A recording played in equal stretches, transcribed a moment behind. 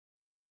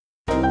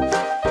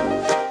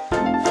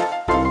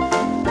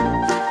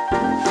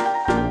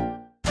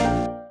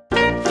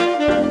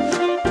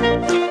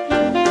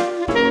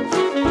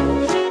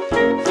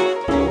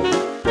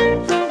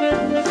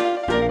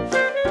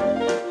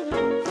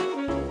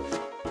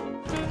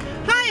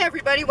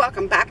everybody,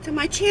 welcome back to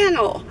my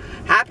channel.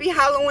 Happy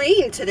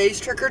Halloween.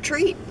 Today's trick or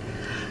treat.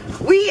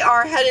 We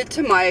are headed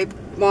to my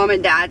mom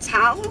and dad's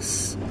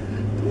house,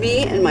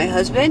 me and my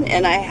husband,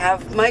 and I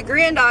have my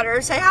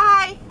granddaughter. Say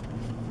hi.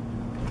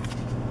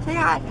 Say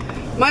hi.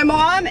 My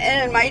mom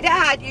and my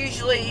dad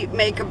usually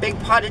make a big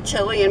pot of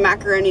chili and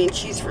macaroni and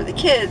cheese for the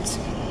kids,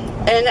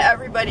 and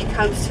everybody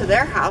comes to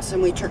their house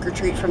and we trick or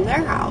treat from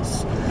their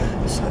house.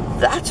 So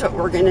that's what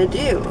we're gonna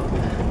do.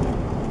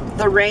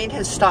 The rain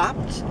has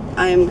stopped.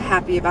 I'm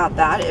happy about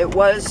that.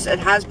 It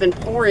has been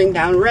pouring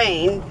down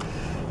rain,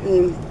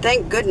 and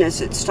thank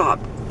goodness it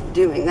stopped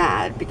doing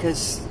that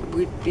because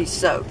we'd be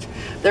soaked.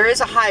 There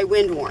is a high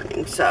wind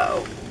warning,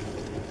 so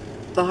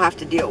they'll have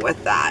to deal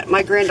with that.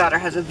 My granddaughter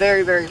has a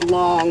very, very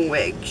long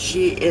wig.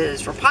 She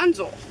is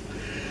Rapunzel,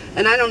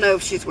 and I don't know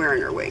if she's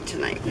wearing her wig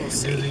tonight. We'll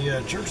see. Do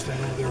the church thing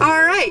over there.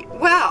 All right,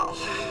 well,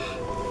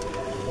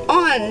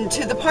 on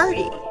to the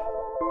party.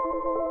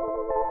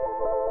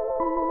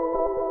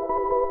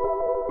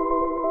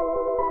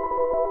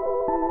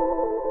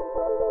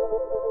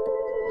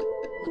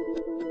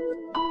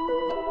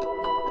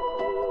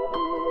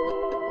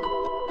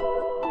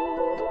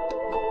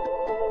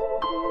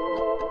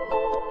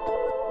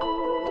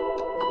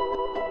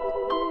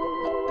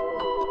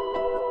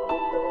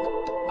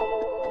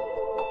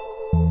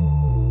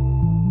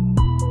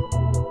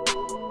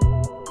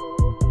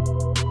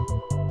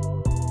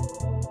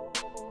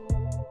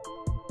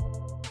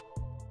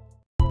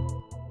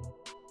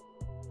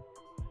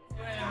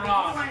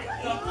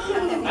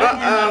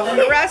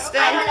 Arrest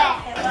him.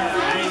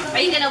 Are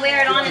you going to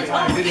wear it on until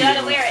you got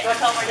to wear it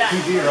until we're done?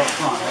 Two deer up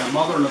front, and a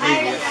mother and a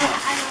baby up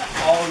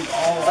front.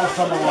 All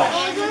summer long.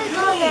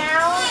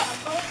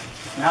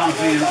 Now I'm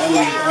seeing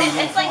only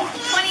It's like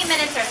 20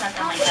 minutes or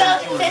something like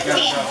that.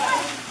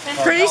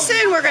 15. Pretty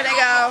soon we're gonna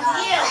go.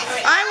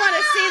 I want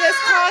to see this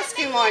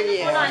costume on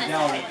you. Hold on a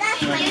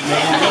second. Okay,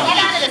 get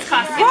out of this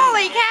costume.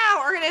 Holy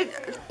cow! We're gonna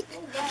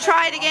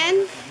try it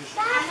again.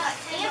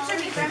 Answer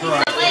me for me.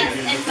 The legs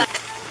inside.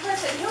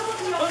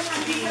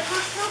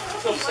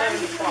 Till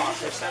 7 o'clock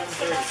or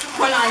 7:30.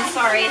 Hold on,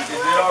 sorry. Is it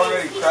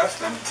already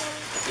Preston?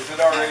 Is it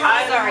already?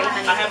 Sorry,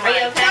 honey. Are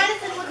you okay?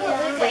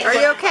 Are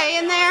you okay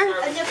in there?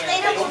 Pull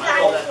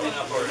that thing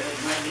up already.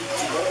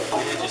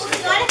 And just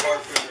take that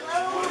apart for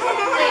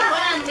Wait,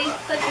 hold on. We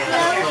put it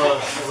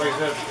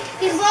here.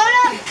 He's blown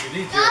up. You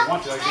need to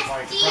want to get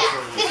my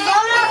compressor. He's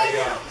blown up.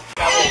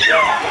 I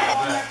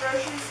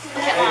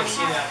didn't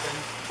see that thing.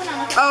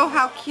 Oh,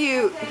 how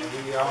cute! Go.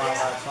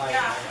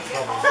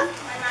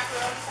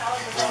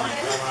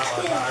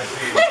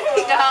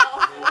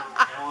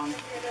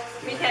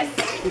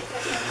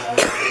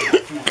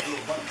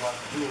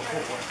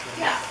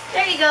 Yeah.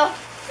 There you go.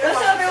 Go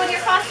over with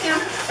your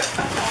costume.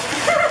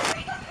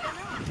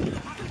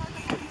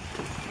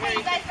 Are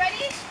you guys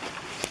ready?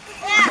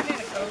 Yeah.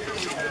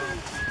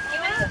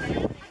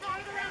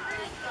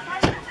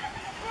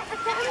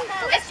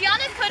 Is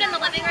Gianna's coat in the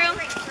living room?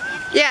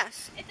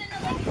 Yes. It's in the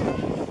living room.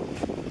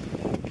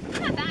 It's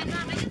not bad,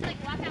 Mom. I just like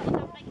walk out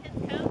without my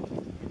kid's coat.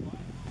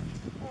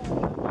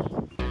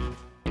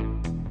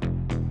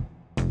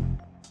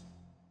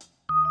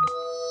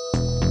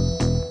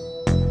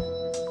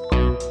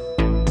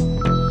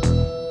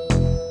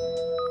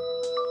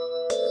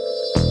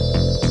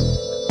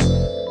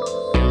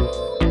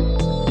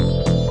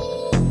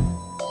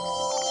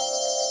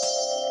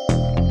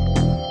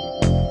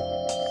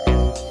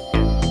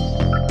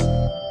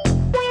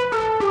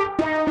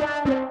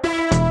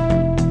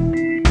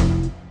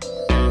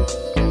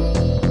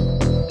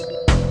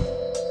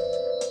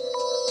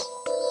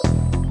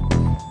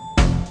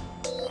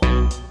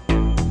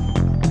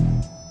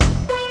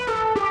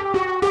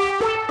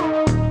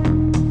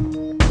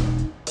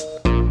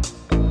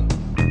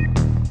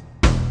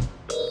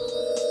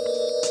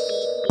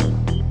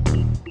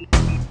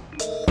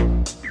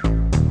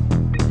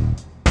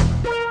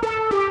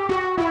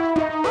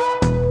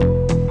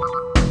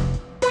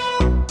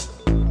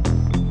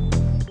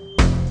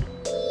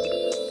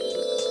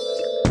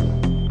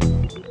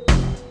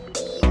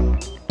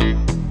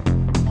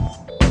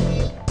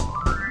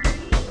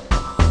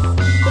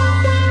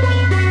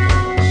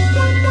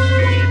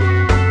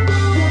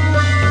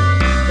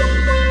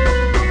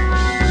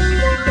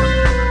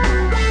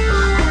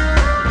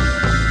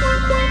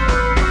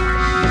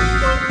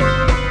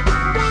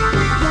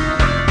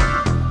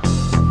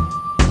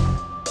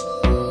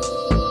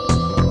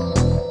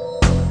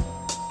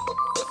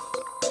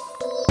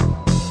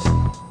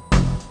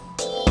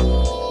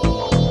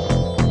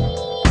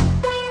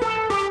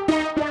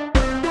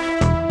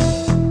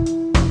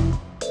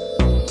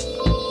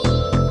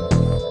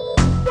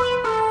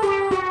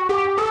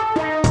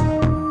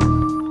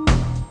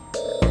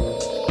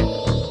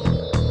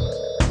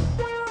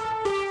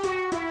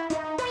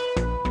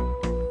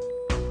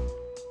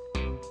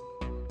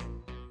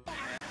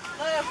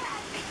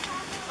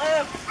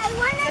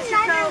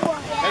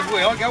 We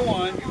all got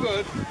one. You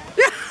good?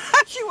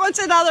 She wants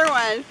another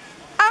one.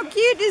 How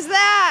cute is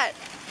that?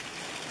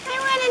 I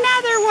want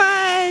another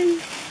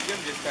one. Jim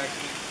just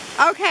texted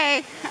me.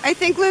 Okay, I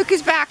think Luke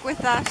is back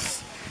with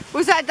us.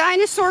 Was that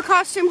dinosaur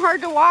costume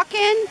hard to walk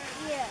in?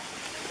 Yeah.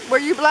 Were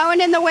you blowing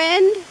in the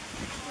wind?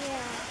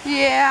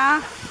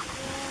 Yeah. Yeah.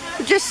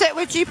 Just sit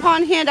with Jeep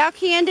on, hand out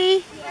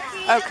candy?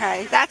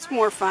 Okay, that's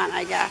more fun,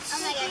 I guess.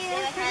 Oh my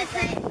gosh,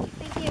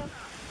 thank you.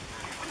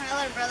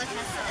 My little brother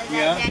has a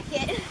Yeah.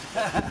 jacket.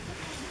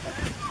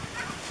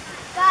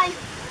 Bye.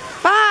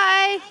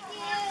 Bye.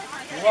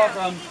 You're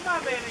welcome.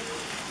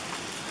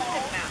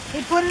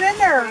 He put it in there Put it in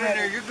there,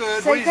 already. you're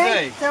good. What do you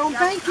say? Tell him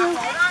thank you.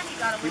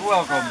 You're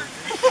welcome.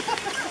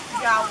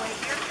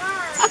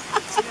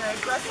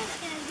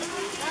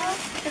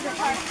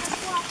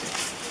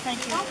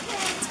 Thank you.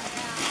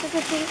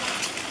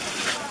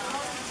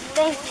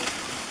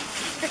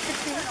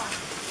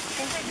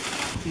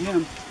 See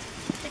him.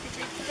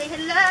 Say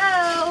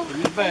hello. Give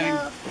me the bang.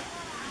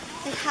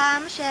 Say hi,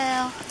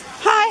 Michelle.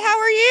 Hi, how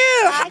are you?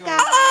 Hi, guys.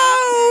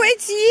 Oh,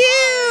 it's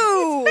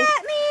you.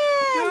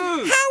 Batman.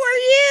 Dude, How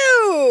are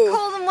you?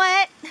 Cold and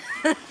wet.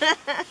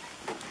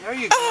 there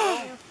you go.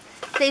 Oh,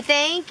 Say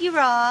thank you,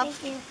 Rob.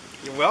 Thank you.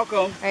 You're welcome.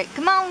 All right,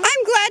 come on.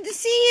 I'm glad to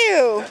see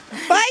you.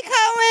 Bye,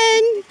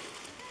 Cohen.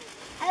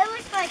 I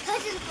wish my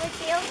cousins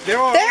were here. They're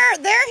all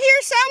They're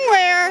here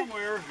somewhere.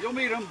 somewhere. You'll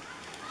meet them.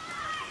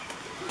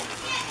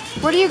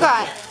 What do you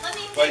got?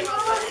 But,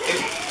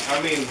 I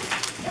mean,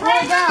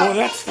 Oh,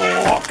 that's for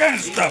all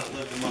kinds of stuff.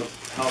 Live the most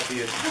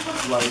healthiest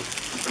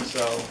life.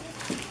 So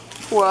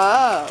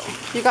Whoa,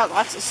 you got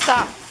lots of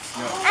stuff.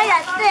 I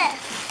got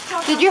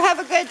this. Did you have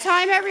a good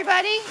time,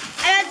 everybody?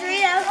 I got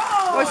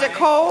Doritos. Was it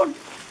cold?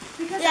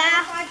 Yeah. you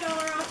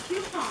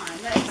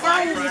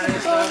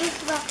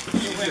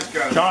just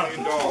got $1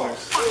 million.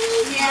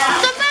 Yeah,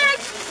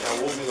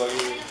 we'll be like,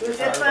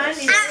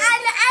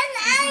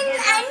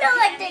 I know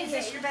what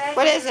this is.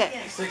 What is it?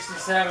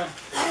 67.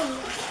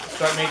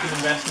 Start making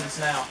investments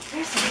now.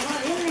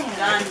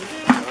 I'm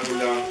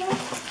done.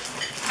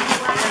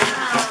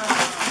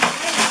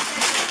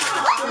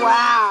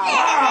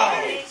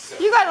 Wow.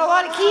 You got a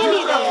lot of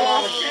candy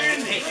there.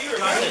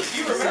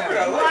 You remembered,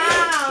 I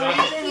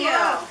like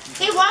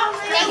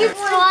Thank you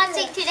for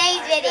watching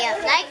today's video.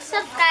 Like,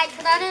 subscribe,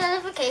 turn on the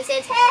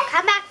notifications.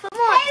 Come back for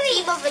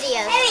more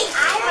videos.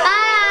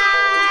 Bye.